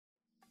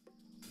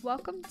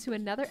Welcome to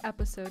another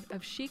episode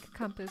of Chic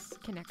Compass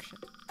Connection.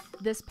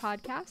 This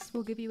podcast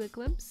will give you a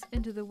glimpse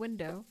into the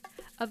window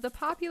of the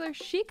popular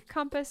Chic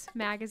Compass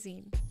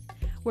magazine,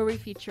 where we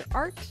feature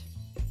art,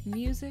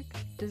 music,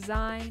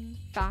 design,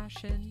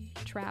 fashion,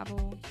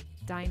 travel,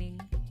 dining,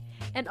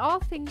 and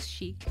all things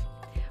chic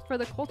for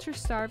the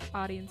culture-starved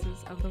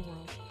audiences of the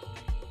world.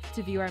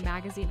 To view our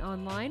magazine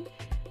online,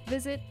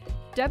 visit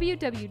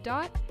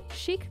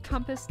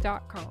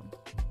www.chiccompass.com.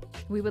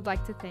 We would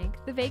like to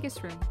thank the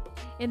Vegas Room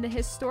in the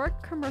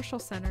historic Commercial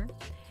Center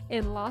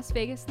in Las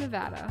Vegas,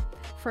 Nevada,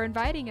 for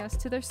inviting us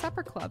to their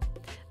supper club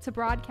to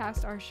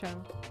broadcast our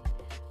show.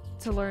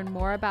 To learn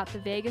more about the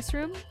Vegas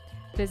Room,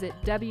 visit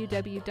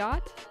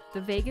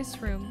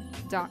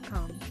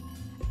www.thevegasroom.com.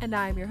 And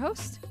I am your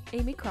host,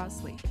 Amy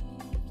Crosley.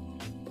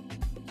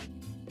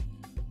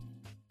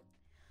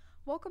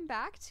 Welcome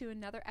back to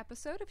another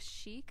episode of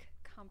Chic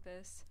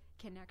Compass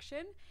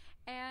Connection.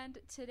 And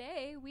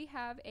today we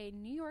have a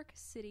New York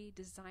City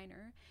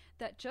designer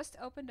that just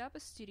opened up a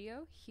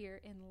studio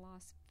here in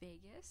Las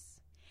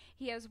Vegas.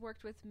 He has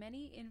worked with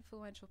many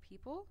influential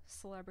people,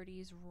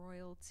 celebrities,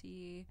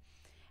 royalty,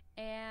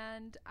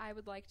 and I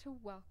would like to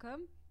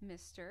welcome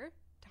Mr.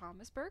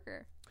 Thomas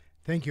Berger.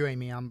 Thank you,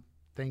 Amy. I'm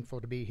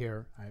thankful to be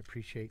here. I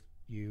appreciate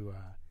you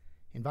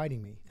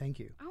inviting me. Thank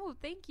you. Oh,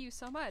 thank you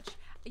so much.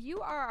 You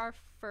are our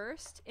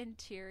first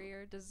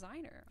interior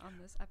designer on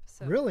this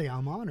episode. Really?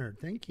 I'm honored.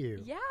 Thank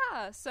you.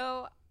 Yeah.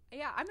 So,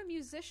 I'm a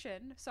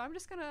musician, so I'm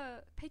just going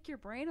to pick your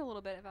brain a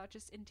little bit about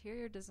just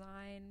interior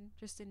design,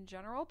 just in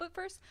general. But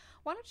first,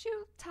 why don't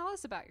you tell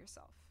us about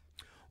yourself?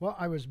 Well,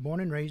 I was born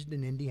and raised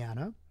in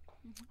Indiana.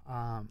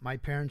 My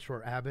parents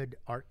were avid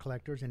art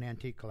collectors and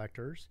antique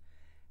collectors,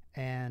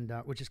 and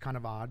which is kind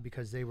of odd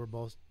because they were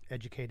both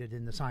educated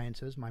in the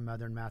sciences, my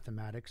mother in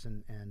mathematics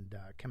and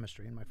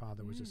chemistry, and my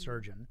father was a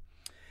surgeon.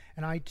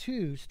 And I,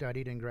 too,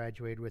 studied and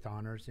graduated with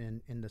honors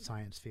in the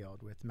science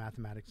field with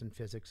mathematics and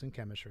physics and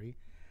chemistry.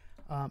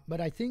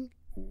 But I think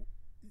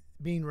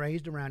being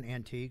raised around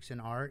antiques and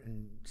art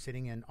and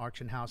sitting in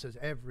auction houses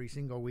every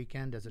single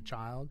weekend as a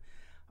child,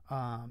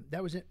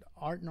 that was it.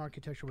 Art and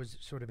architecture was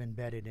sort of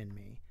embedded in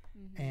me.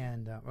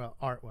 And,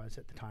 art was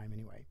at the time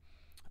anyway.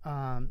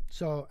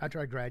 So after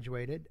I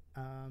graduated,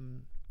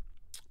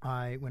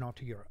 I went off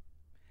to Europe,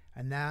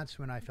 and that's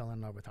when I fell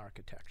in love with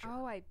architecture.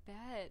 Oh, I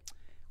bet.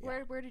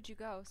 Yeah. Where did you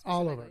go?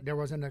 All over. There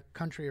wasn't a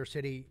country or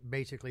city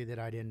basically that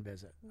I didn't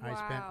visit. Wow. I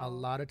spent a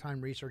lot of time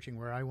researching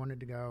where I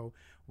wanted to go,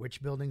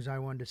 which buildings I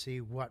wanted to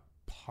see, what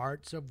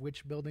parts of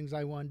which buildings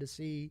I wanted to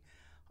see.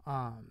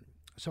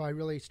 So I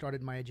really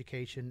started my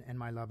education and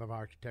my love of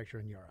architecture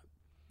in Europe.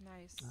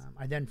 Nice.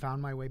 I then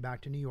found my way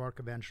back to New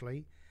York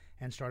eventually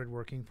and started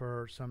working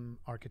for some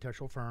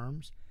architectural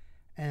firms.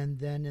 And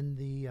then in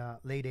the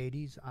late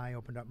 80s, I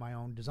opened up my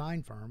own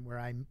design firm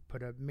where I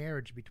put a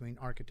marriage between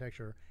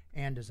architecture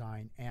and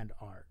design and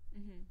art.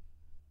 Mm-hmm.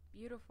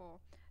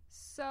 Beautiful.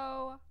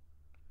 So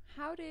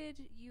how did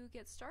you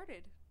get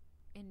started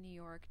in New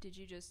York? Did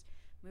you just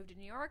move to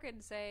New York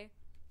and say,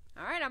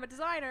 all right, I'm a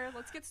designer,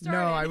 let's get started?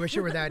 No, I wish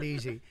it were that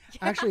easy. Yeah.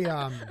 Actually,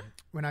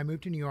 when I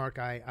moved to New York,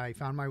 I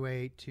found my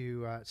way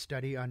to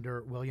study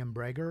under William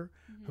Breger,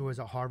 who was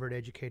a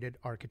Harvard-educated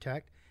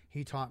architect.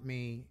 He taught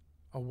me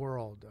a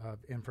world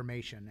of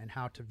information and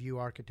how to view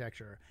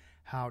architecture,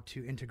 how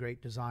to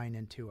integrate design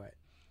into it.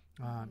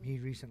 He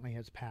recently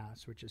has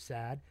passed, which is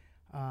sad,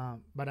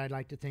 but I'd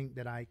like to think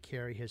that I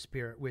carry his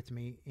spirit with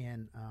me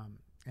in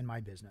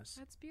my business.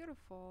 That's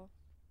beautiful.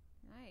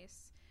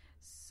 Nice.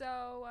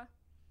 So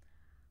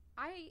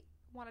I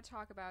want to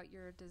talk about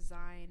your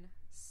design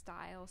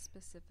style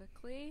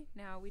specifically.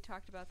 Now, we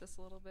talked about this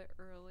a little bit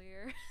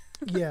earlier.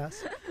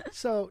 Yes.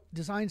 So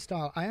design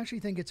style, I actually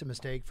think it's a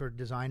mistake for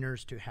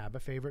designers to have a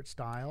favorite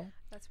style.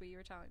 That's what you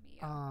were telling me.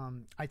 Yeah.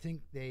 I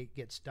think they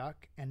get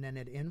stuck, and then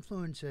it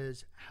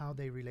influences how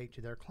they relate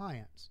to their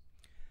clients.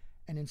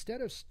 And instead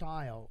of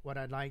style, what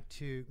I'd like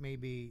to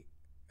maybe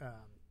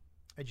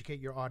educate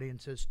your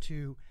audiences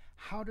to,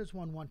 how does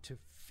one want to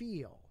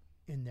feel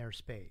in their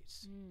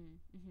space?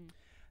 Mm-hmm.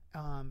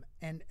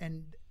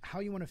 And how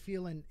you want to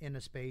feel in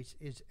a space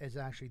is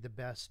actually the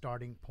best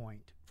starting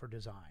point for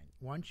design.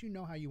 Once you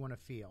know how you want to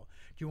feel,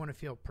 do you want to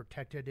feel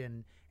protected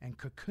and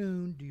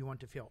cocooned? Do you want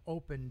to feel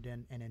opened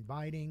and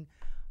inviting?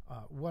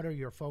 What are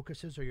your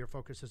focuses? Are your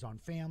focuses on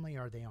family?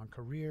 Are they on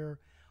career?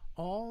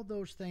 All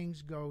those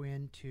things go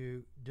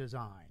into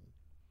design.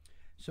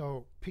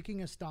 So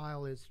picking a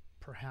style is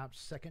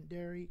perhaps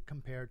secondary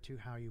compared to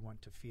how you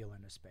want to feel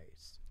in a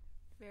space.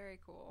 Very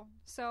cool.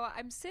 So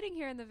I'm sitting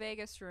here in the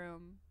Vegas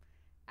Room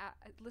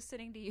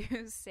listening to you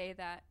say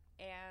that,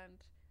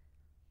 and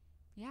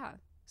yeah.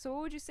 So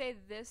what would you say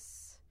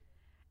this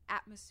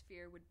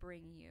atmosphere would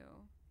bring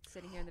you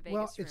sitting here in the Vegas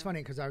Room? Well, it's funny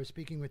because I was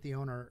speaking with the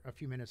owner a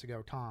few minutes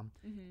ago, Tom,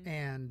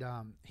 and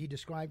he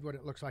described what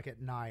it looks like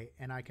at night,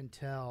 and I can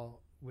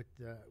tell with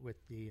the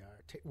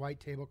white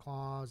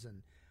tablecloths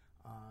and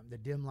the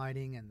dim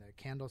lighting and the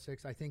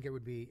candlesticks. I think it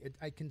would be.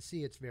 I can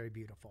see it's very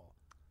beautiful.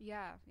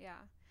 Yeah.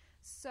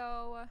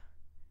 So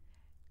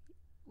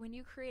when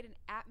you create an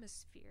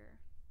atmosphere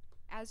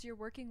as you're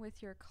working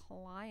with your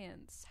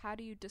clients, how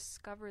do you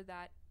discover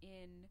that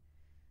in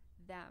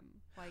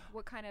them? Like,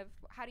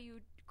 how do you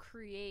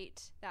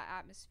create that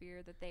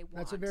atmosphere that they want?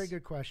 That's a very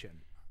good question.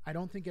 I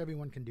don't think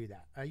everyone can do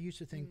that. I used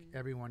to think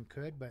everyone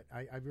could, but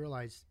I've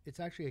realized it's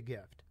actually a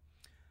gift.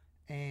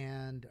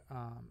 And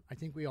I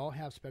think we all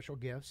have special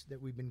gifts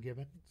that we've been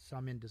given,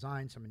 some in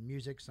design, some in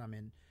music, some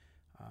in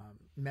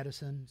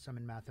medicine, some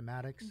in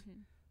mathematics.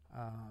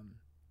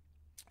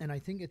 And I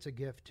think it's a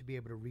gift to be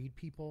able to read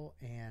people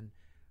and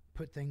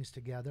put things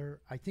together.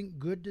 I think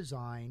good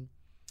design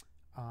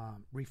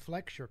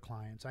reflects your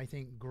clients. I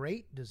think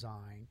great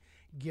design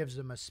gives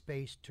them a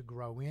space to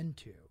grow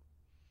into.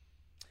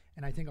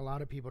 And I think a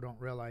lot of people don't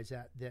realize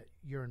that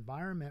your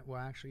environment will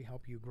actually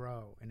help you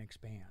grow and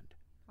expand.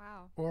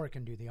 Wow. Or it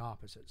can do the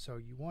opposite. So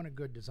you want a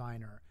good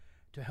designer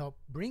to help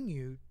bring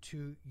you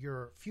to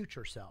your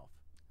future self.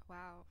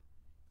 Wow.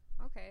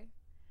 Okay.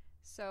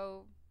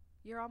 So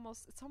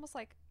it's almost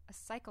like a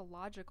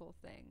psychological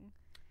thing.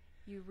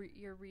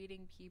 You're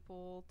reading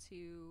people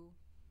to...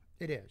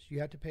 It is. You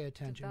have to pay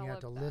attention. You have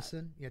to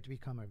listen. You have to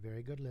become a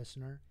very good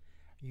listener.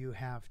 You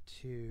have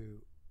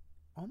to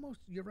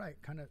almost, you're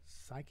right, kind of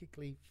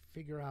psychically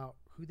figure out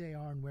who they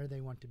are and where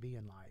they want to be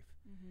in life.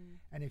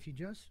 And if you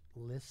just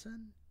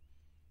listen,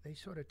 they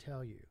sort of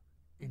tell you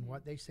in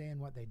what they say and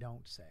what they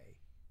don't say.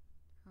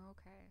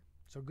 Okay.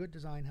 So good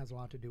design has a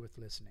lot to do with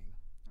listening.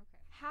 Okay.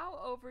 How,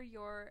 over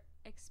your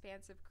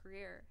expansive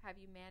career, have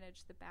you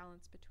managed the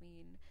balance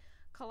between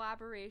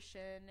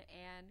collaboration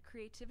and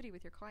creativity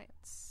with your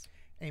clients?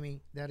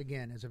 Amy, that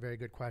again is a very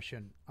good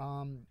question.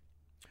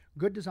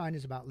 Good design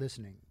is about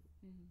listening.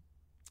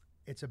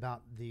 It's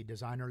about the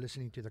designer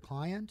listening to the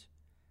client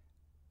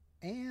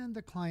and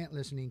the client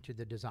listening to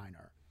the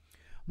designer.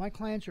 My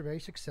clients are very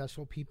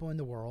successful people in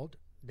the world.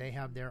 They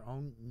have their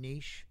own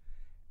niche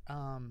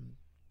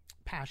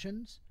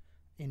passions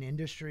in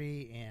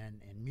industry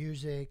and in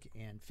music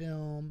and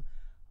film.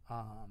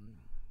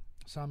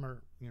 Some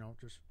are,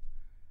 just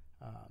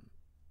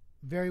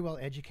very well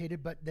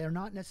educated, but they're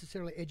not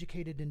necessarily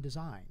educated in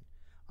design.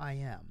 I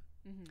am.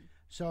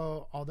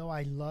 So although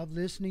I love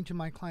listening to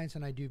my clients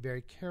and I do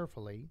very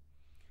carefully,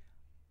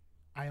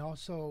 I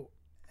also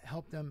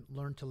help them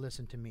learn to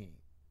listen to me.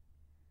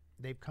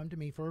 They've come to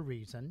me for a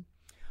reason.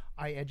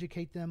 I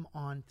educate them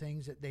on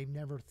things that they've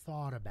never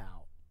thought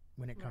about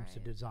when it comes to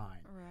design.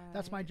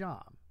 That's my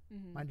job.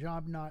 My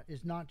job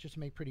is not just to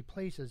make pretty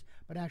places,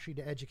 but actually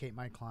to educate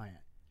my client.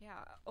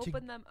 Yeah,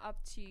 open them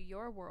up to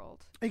your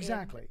world.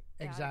 Exactly,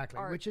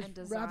 art which is and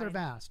design. rather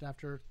vast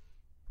after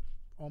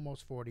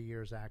almost 40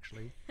 years,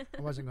 actually.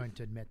 I wasn't going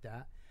to admit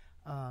that.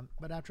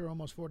 But after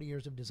almost 40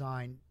 years of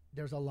design,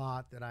 there's a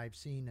lot that I've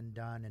seen and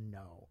done and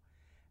know.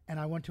 And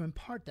I want to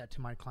impart that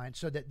to my clients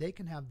so that they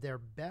can have their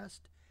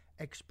best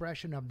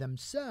expression of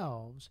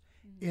themselves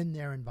in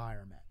their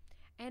environment.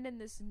 And in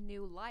this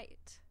new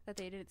light that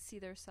they didn't see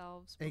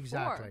themselves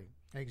before.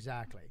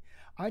 Exactly.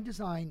 I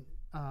design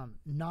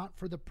not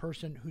for the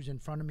person who's in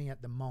front of me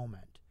at the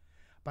moment,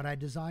 but I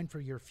design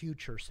for your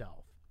future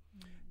self.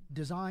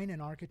 Design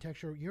and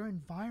architecture, your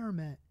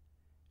environment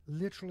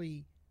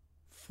literally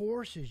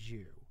forces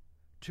you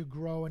to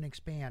grow and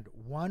expand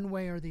one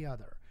way or the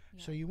other.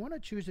 Yeah. So you want to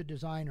choose a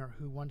designer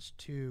who wants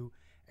to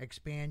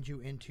expand you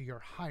into your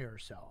higher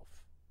self.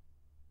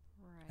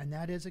 Right. And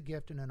that is a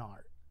gift and an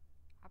art.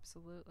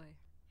 Absolutely.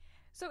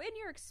 So in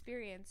your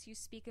experience, you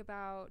speak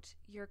about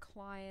your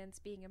clients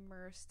being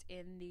immersed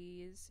in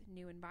these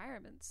new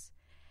environments.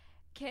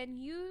 Can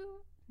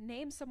you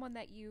name someone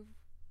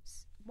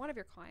one of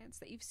your clients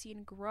that you've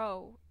seen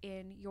grow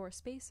in your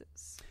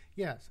spaces?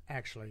 Yes,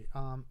 actually.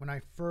 When I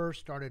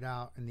first started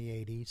out in the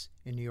 80s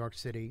in New York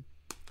City,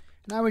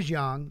 and I was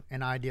young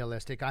and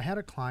idealistic, I had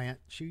a client.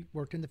 She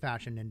worked in the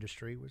fashion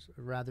industry, was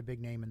a rather big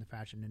name in the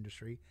fashion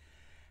industry,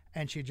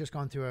 and she had just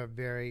gone through a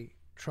very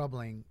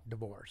troubling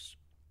divorce.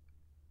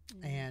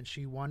 And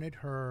she wanted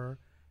her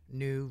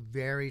new,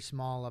 very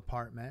small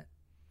apartment,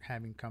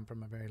 having come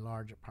from a very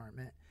large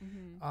apartment.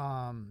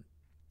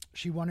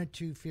 She wanted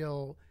to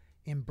feel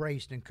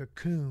embraced and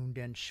cocooned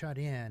and shut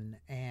in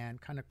and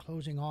kind of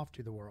closing off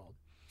to the world.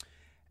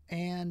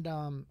 And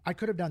I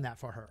could have done that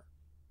for her,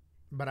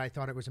 but I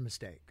thought it was a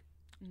mistake.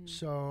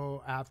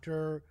 So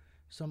after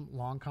some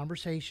long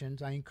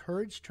conversations, I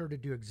encouraged her to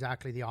do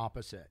exactly the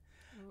opposite.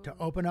 To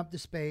open up the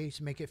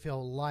space, make it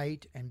feel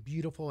light and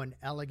beautiful and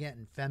elegant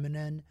and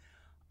feminine,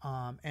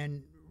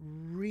 and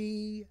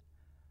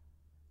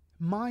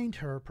remind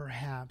her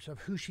perhaps of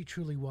who she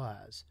truly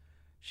was.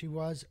 She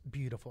was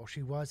beautiful.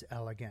 She was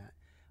elegant.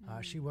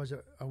 She was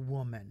a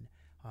woman,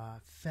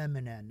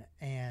 feminine,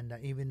 and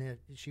even if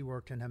she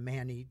worked in a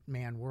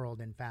man world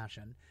in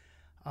fashion.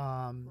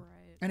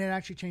 And it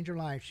actually changed her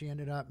life. She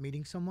ended up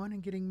meeting someone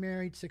and getting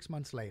married 6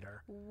 months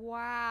later.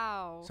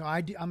 Wow. So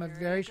I'm a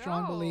very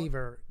strong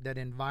believer that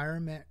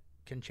environment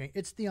can change.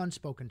 It's the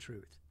unspoken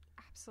truth.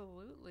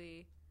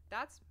 Absolutely.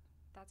 That's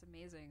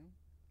amazing.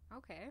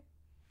 Okay.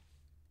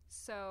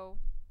 So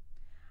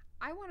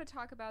I want to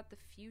talk about the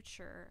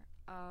future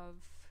of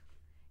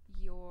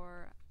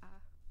your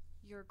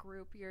your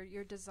group,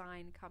 your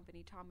design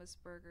company, Thomas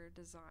Berger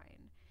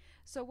Design.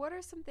 So what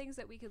are some things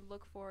that we could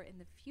look for in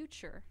the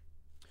future?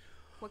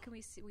 What can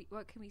we see?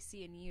 What can we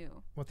see in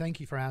you? Well, thank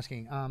you for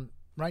asking.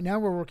 Right now,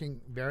 we're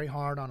working very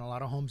hard on a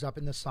lot of homes up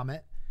in the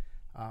Summit,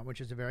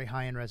 which is a very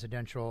high-end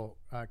residential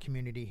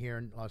community here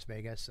in Las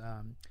Vegas.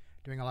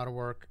 Doing a lot of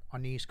work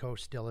on the East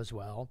Coast still as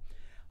well.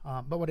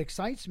 But what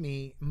excites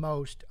me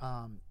most,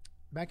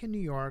 back in New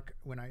York,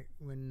 when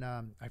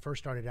I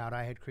first started out,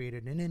 I had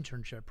created an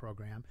internship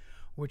program,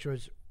 which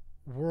was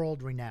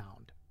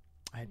world-renowned.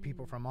 I had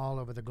people from all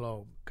over the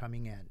globe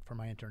coming in for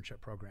my internship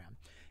program.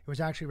 It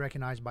was actually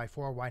recognized by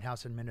 4 White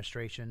House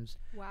administrations.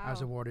 Wow. I was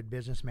awarded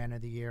Businessman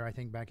of the Year, I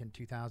think back in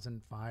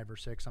 2005 or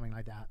 6, something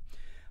like that.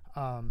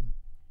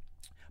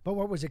 But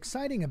what was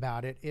exciting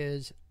about it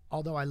is,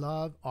 although I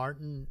love art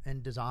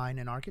and design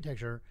and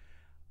architecture,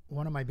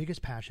 one of my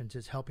biggest passions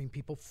is helping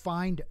people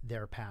find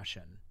their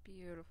passion.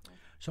 Beautiful.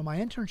 So my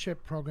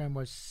internship program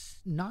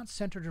was not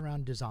centered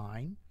around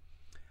design,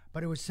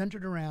 but it was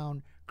centered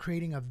around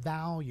creating a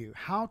value,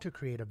 how to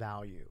create a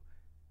value,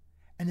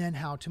 and then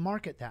how to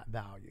market that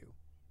value.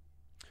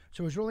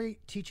 So it was really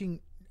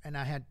teaching, and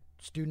I had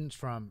students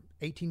from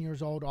 18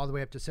 years old all the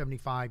way up to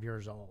 75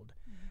 years old.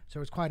 Mm-hmm. So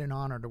it was quite an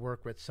honor to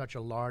work with such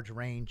a large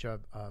range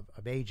of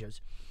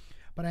ages.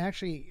 But I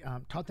actually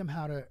taught them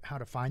how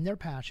to find their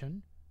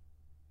passion,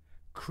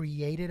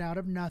 create it out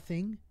of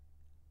nothing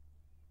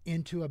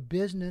into a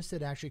business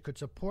that actually could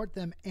support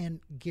them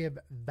and give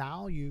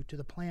value to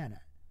the planet.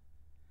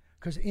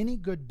 Because any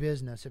good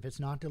business, if it's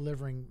not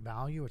delivering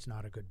value, it's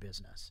not a good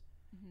business.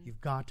 Mm-hmm. You've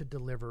got to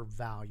deliver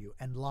value,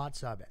 and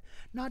lots of it.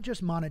 Not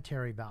just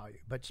monetary value,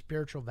 but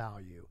spiritual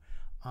value,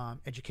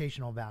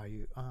 educational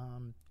value.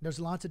 There's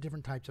lots of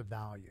different types of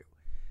value.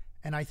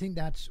 And I think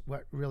that's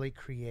what really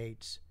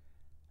creates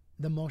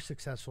the most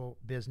successful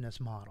business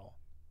model.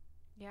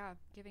 Yeah,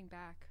 giving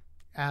back.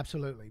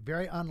 Absolutely.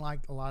 Very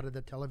unlike a lot of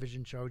the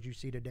television shows you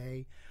see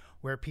today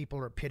where people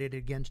are pitted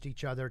against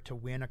each other to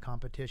win a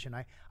competition.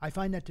 I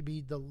find that to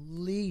be the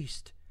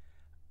least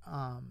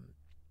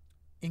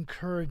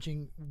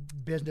encouraging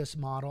business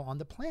model on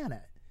the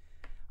planet.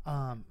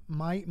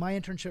 My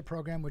internship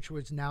program, which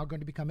was now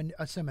going to become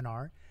a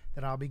seminar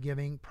that I'll be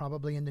giving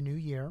probably in the new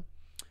year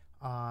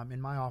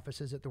in my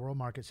offices at the World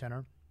Market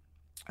Center,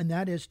 and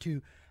that is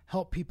to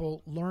help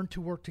people learn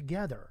to work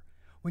together.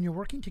 When you're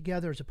working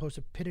together as opposed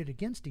to pitted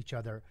against each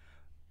other,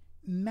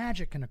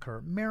 magic can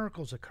occur,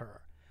 miracles occur.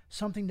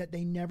 Something that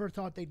they never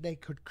thought they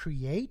could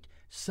create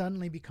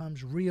suddenly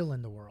becomes real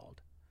in the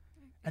world.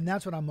 And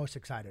that's what I'm most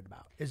excited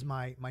about, is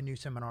my new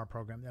seminar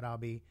program that I'll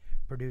be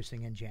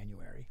producing in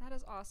January. That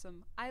is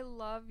awesome. I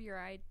love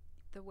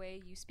the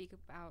way you speak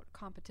about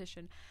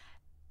competition.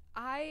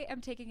 I am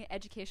taking an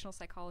educational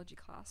psychology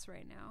class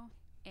right now,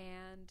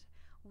 and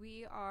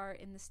we are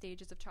in the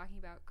stages of talking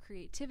about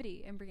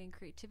creativity and bringing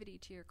creativity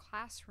to your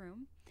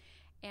classroom.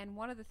 And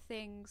one of the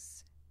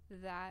things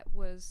that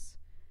was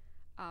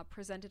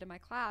presented in my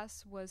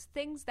class was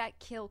things that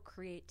kill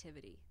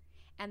creativity.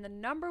 And the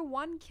number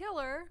one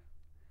killer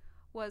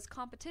was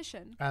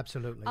competition.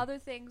 Absolutely. Other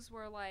things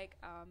were like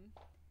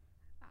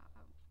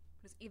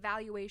was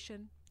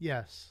evaluation.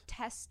 Yes.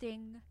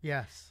 Testing.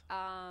 Yes.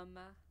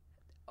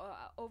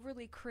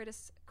 Overly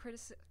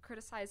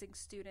criticizing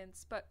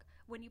students. But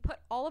when you put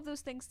all of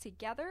those things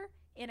together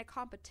in a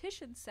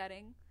competition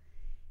setting,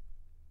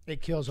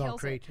 it kills all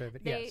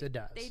creativity. Yes, it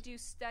does. They do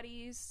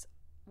studies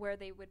where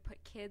they would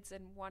put kids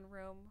in one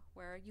room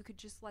where you could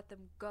just let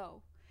them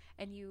go,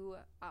 and you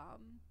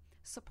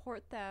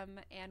support them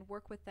and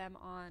work with them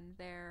on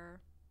their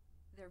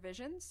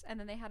visions. And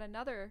then they had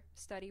another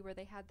study where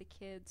they had the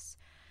kids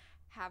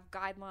have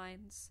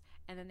guidelines,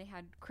 and then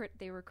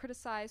they were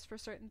criticized for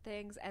certain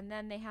things, and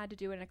then they had to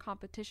do it in a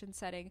competition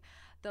setting.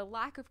 The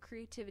lack of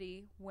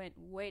creativity went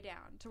way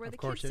down to where the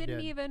kids didn't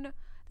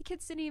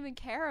even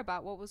care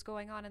about what was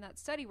going on in that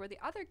study, where the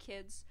other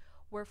kids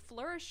were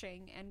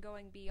flourishing and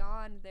going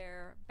beyond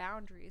their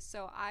boundaries.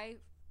 So I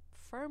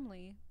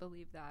firmly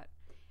believe that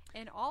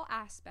in all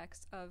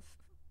aspects of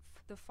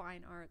the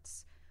fine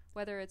arts,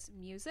 whether it's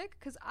music,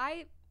 because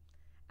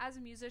as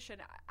a musician,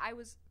 I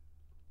was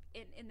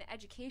in the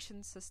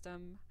education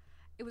system,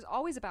 it was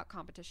always about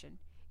competition.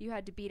 You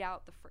had to beat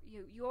out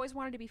you always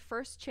wanted to be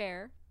first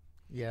chair.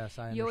 Yes,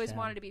 I understand. You always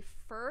wanted to be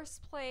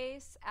first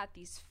place at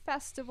these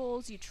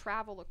festivals. You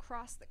travel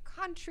across the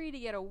country to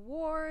get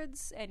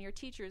awards, and your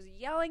teacher's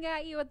yelling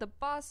at you at the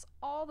bus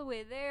all the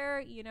way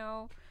there,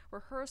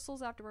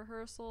 rehearsals after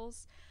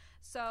rehearsals.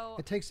 So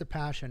it takes the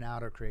passion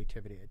out of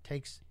creativity. It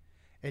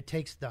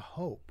takes the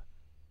hope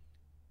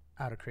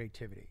out of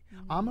creativity.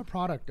 Mm-hmm. I'm a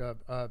product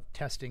of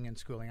testing and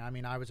schooling. I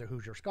mean, I was a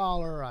Hoosier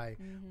Scholar. I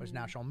was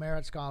National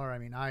Merit Scholar. I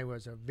mean, I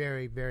was a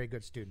very, very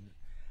good student.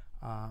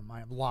 I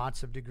have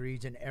lots of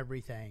degrees in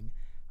everything,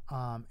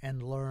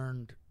 and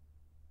learned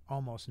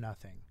almost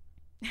nothing.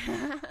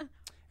 It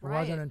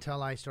wasn't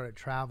until I started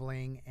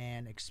traveling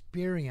and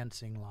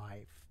experiencing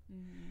life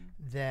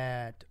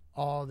that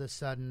all of a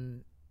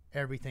sudden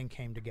everything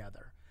came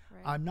together.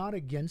 Right. I'm not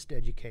against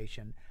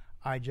education.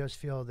 I just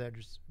feel that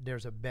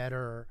there's a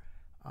better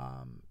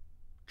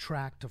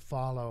track to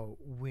follow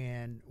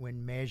when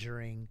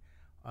measuring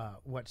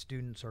what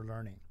students are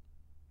learning.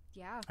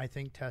 Yeah. I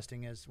think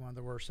testing is one of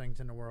the worst things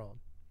in the world.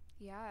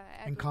 Yeah.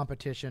 And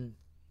competition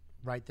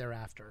right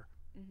thereafter.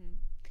 Mm-hmm.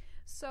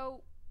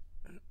 So,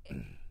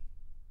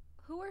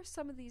 who are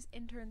some of these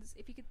interns?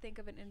 If you could think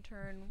of an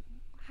intern,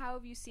 how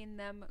have you seen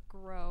them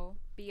grow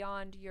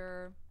beyond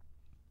your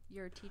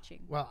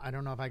teaching? Well, I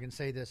don't know if I can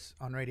say this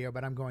on radio,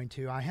 but I'm going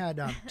to. I had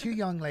 2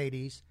 young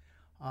ladies.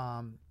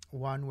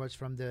 One was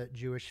from the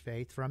Jewish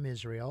faith from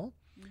Israel,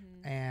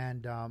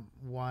 and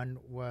one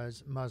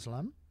was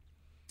Muslim.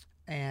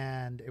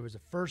 And it was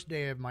the first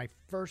day of my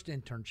first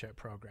internship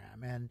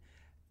program, and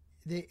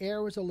the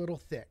air was a little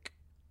thick.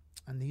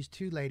 And these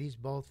 2 ladies,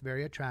 both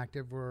very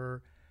attractive,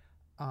 were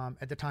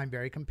at the time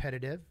very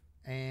competitive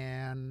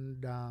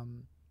and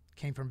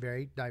came from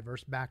very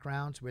diverse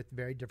backgrounds with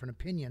very different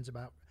opinions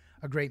about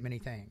a great many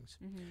things.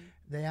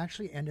 They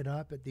actually ended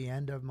up at the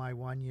end of my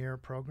 1-year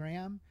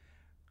program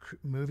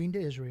moving to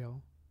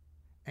Israel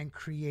and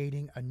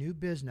creating a new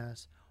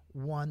business,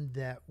 one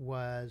that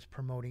was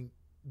promoting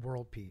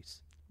world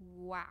peace.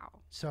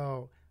 Wow.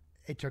 So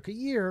it took a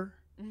year,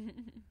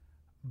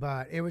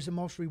 but it was the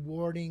most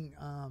rewarding,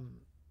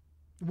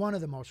 one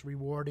of the most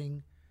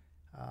rewarding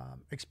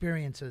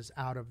experiences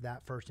out of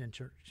that first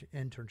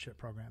internship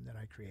program that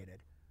I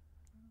created.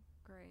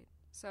 Great.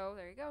 So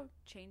there you go,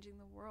 changing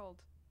the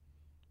world,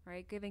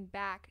 right? Giving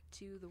back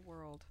to the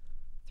world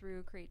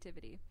through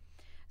creativity.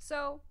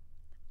 So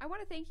I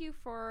want to thank you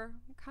for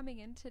coming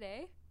in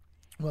today.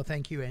 Well,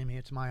 thank you, Amy.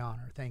 It's my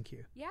honor. Thank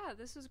you. Yeah,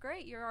 this was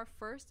great. You're our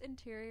first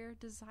interior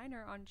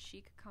designer on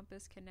Chic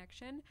Compass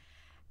Connection,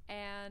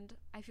 and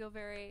I feel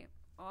very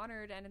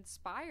honored and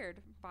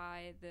inspired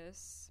by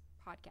this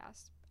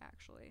podcast,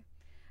 actually.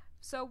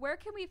 So where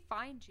can we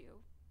find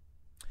you?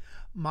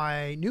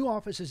 My new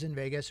office is in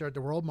Vegas or at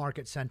the World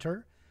Market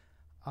Center.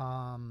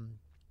 I'm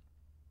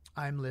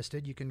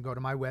listed. You can go to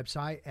my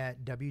website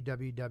at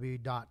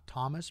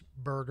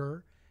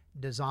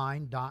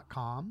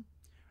www.thomasburgerdesign.com.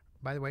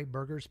 By the way,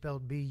 burger is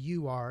spelled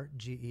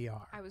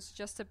B-U-R-G-E-R. I was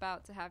just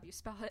about to have you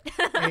spell it.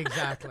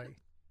 Exactly.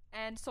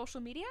 And social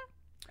media?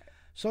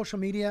 Social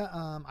media,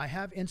 I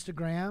have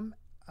Instagram.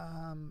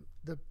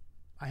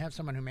 I have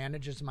someone who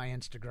manages my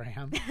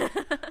Instagram.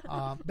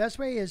 Best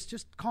way is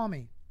just call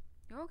me.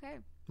 Okay.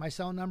 My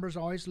cell number is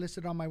always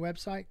listed on my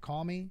website.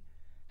 Call me.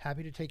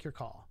 Happy to take your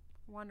call.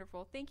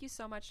 Wonderful. Thank you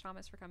so much,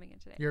 Thomas, for coming in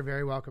today. You're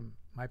very welcome.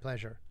 My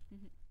pleasure.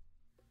 Mm-hmm.